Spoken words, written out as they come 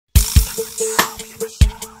The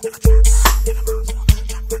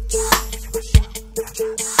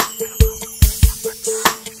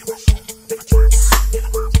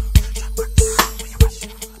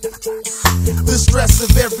stress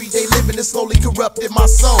of everyday living has slowly corrupted my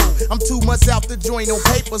soul. I'm 2 months out the joint on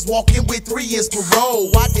papers, walking with 3 years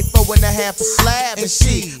parole. I did 4.5 a slab, and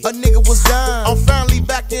a nigga was dying. I'm finally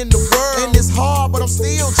back in the world, and it's hard, but I'm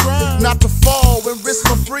still trying not to fall and risk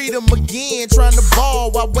my freedom again. Trying to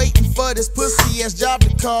ball while waiting for this pussy ass job to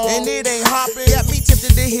call, and it ain't hopping. Got me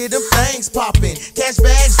tempted to hear them things popping, cash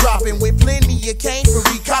bags dropping with plenty of cane for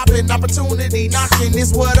recopping. Opportunity knocking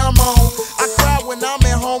is what I'm on. I cry when I'm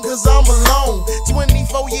at home 'cause I'm alone.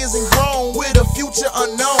 24 years and grown with a future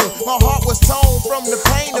unknown. My heart was torn from the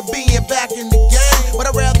pain of being back in the game, but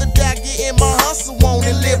I'd rather die getting my hustle on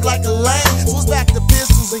and live like a lame. So it's back to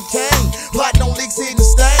pistols and cane, plotting on licks, hidden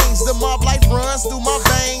stains. The mob life runs through my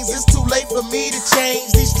veins. It's too late for me to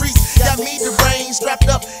change. These streets got me deranged, strapped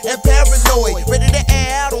up and paranoid, ready to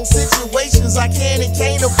air out on situations I can and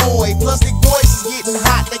can't avoid. Plus the boys is getting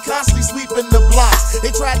hot, they constantly sweeping the blocks.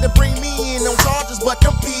 They tried to bring me in on charges, but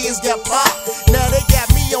them pins got popped. Now they got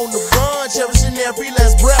me on the run, cherishing every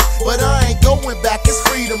last breath. But I ain't going back, it's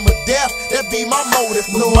freedom or death. That be my motive,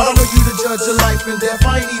 Lord. I don't know you to judge your life and death.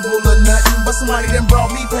 I ain't evil or nothing, but somebody done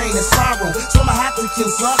brought me pain and sorrow. So I'ma have to kill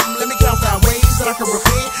something. Let me count out ways that I can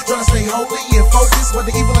repent. Trying to stay holy and focused, but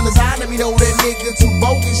the evil in his eye, let me know that nigga too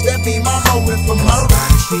bogus. That be my motive for murder.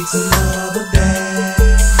 Ride the streets another day.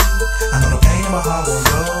 I know the pain in my heart won't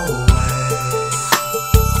go away.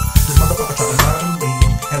 This motherfucker trying to murder me,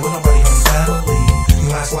 and with nobody on his family. You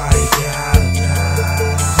ask why he gotta die.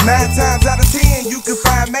 9 times out of 10, you can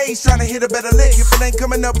find mates trying to hit a better lick. If it ain't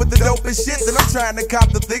coming up with the dopest shit, then I'm trying to cop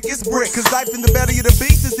the thickest brick. 'Cause life in the belly of the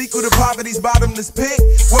beast is equal to poverty's bottomless pit.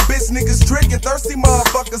 Where bitch niggas trick and thirsty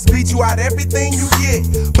motherfuckers beat you out everything you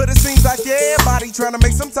get. But it seems like everybody trying to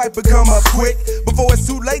make some type of come up quick before it's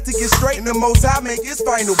too late to get straight, and the most I make is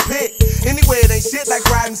final pick. Anyway, it ain't shit like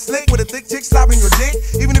riding slick with a thick chick slobbing your dick.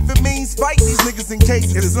 Even if it means fight these niggas in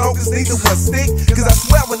cases, as long as neither one stick. 'Cause I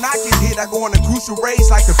swear when I get hit, I go on a crucial rage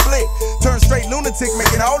like a flick. Turn straight lunatic,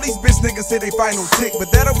 making all these bitch niggas hit they final tick.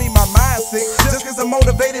 But that don't mean my mind sick, just 'cause I'm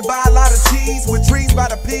motivated by a lot of cheese, with trees by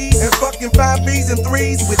the peas, and fucking 5 B's and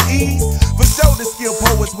 3's with ease. For sure the skilled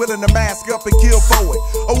poets willing to mask up and kill for it.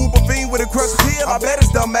 A whoop of fiend with a crushed pill, I bet his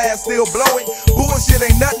dumb ass still blow it. Bullshit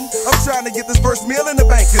ain't nothing, I'm trying to get this first meal in the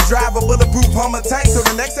bank and drive a bulletproof Hummer tank, so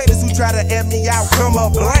the next haters who try to air me out come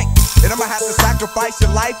up blank. And I'ma have to sacrifice your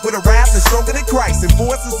life with a rap that's stronger than Christ, and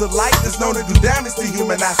forces of life that's known to do damage to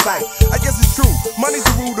human eyesight. I guess it's true, money's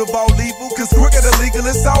the root of all evil, 'cause crooked illegal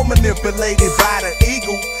is all manipulated by the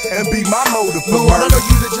eagle, and be my motive for Lord, I murder. know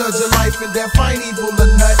you to judge your life and death. I ain't evil or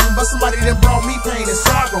nothing, but somebody done brought me pain and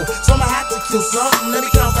sorrow. So I'ma have to kill something. Let me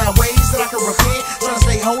count out ways that I can repent. Trying to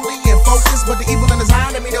stay holy and focused, but the evil in his eye,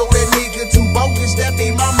 let me know that nigga too bogus. That be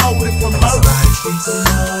my motive for murder. Ride the streets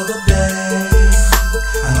another day.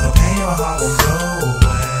 I know the pain in my heart won't go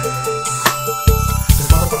away. This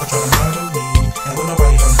motherfucker trying to murder me, and with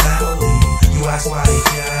nobody on his family. You ask why he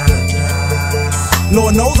gotta die.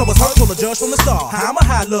 Lord knows I was hurtful to judge from the start. I'm a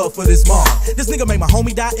high love for this mom. This nigga made my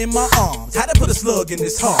homie die in my arms. Had to put a slug in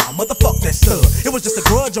his heart. Motherfuck that stud. It was just a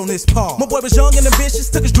grudge on his part. My boy was young and ambitious,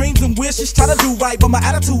 took his dreams and wishes. Try to do right, but my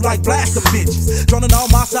attitude like blast them bitches. Drowning all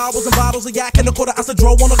my sorrows and bottles of yak and a quarter ounce of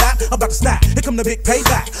dro on the lap. About to snap. Here come the big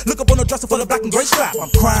payback. Look up on the dresser for the black and gray strap. I'm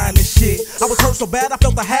crying this shit. I was hurt so bad I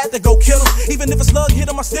felt I had to go kill him. Even if a slug hit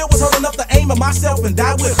him, I still was hurt enough to aim at myself and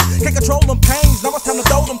die with him. Can't control them pains. Now it's time to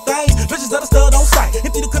throw them things. Bitches that are stud on sight.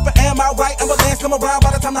 Empty the clip and am I right? Ambulance come around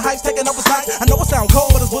by the time the hype's taking over sight. I know it sound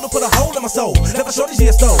cold, but it's would have put a hole in my soul. Never shorty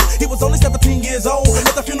years stole. He was only 17 years old.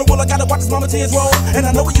 At the funeral, I gotta watch his mama tears roll. And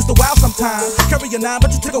I know we used to wow sometimes. Carry your 9,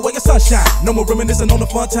 but you took away your sunshine. No more reminiscing on the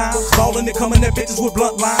fun times. Ballin' and coming at bitches with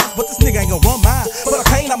blunt lines. But this nigga ain't gonna run mine. For the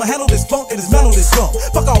pain, I'ma handle this funk and this mental, this gum.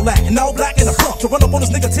 Fuck all that, and all black in the front. To run up on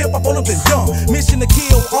this nigga, tip up on him, then jump. Mission to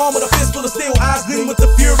kill, arm with a fist full of steel, eyes gleam with the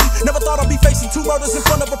fury. Never thought I'd be facing 2 murders in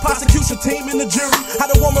front of a prosecution team and the jury. How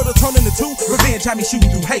the 1 murder turn into 2? Revenge had me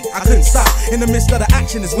shooting through hate, I couldn't stop. In the midst of the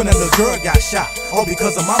action is when a little girl got shot. All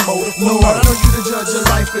because of my motive for Lord, I murder. know you to judge your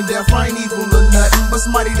life and death. I ain't evil or nothing, but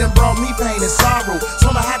somebody done brought me pain and sorrow.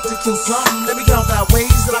 So I'ma have to kill something. Let me count out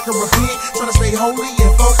ways that I can repent. Trying to stay holy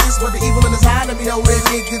and focused, but the evil in his eye, let me know that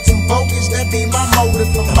nigga too bogus. That be my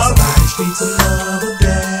motive for murder. Ride the streets another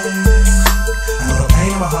day. I know the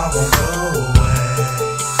pain in my heart won't go away.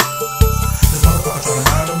 This motherfucker trying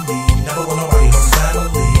to murder me, never want nobody on his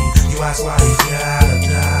family. You ask why he gotta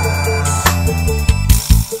die.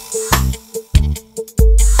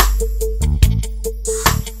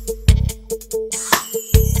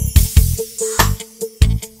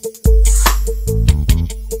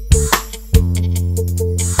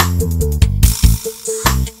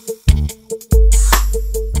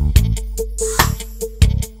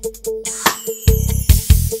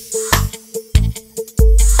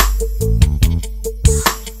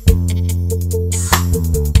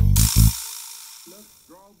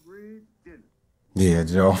 Yeah,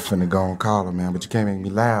 Joe, I'm finna go and call her, man, but you can't make me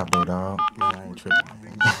laugh, though, dog. Man, I ain't tripping,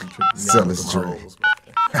 man. I ain't tripping. Sell his Them drink. hoes, man.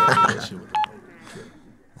 That shit with them hoes.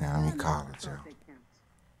 Yeah, let me call her, Joe.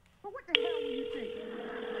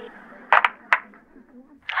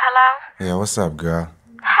 Hello? Yeah, what's up, girl?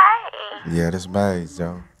 Hey. Yeah, this Maze, Joe.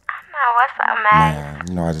 I know, what's up, man? Man,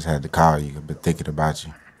 you know I just had to call you. I've been thinking about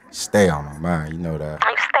you. Stay on my mind, you know that.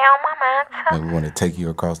 You stay on my mind, too. Man, we want to take you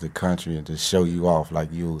across the country and just show you off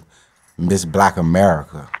like you Miss Black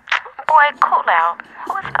America. Boy, cool out.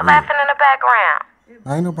 Who is laughing in the background?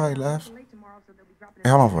 Ain't nobody laughing. Hey,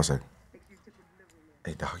 hold on for a second.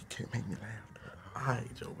 Hey, dog, you can't make me laugh, dog. All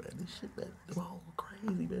right, Joe, man. This shit, man, them hoes crazy,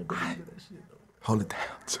 man. Believe in that shit, though. Hold it down,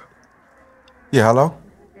 Joe. Yeah, hello?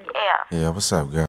 Yeah. Yeah, what's up, girl?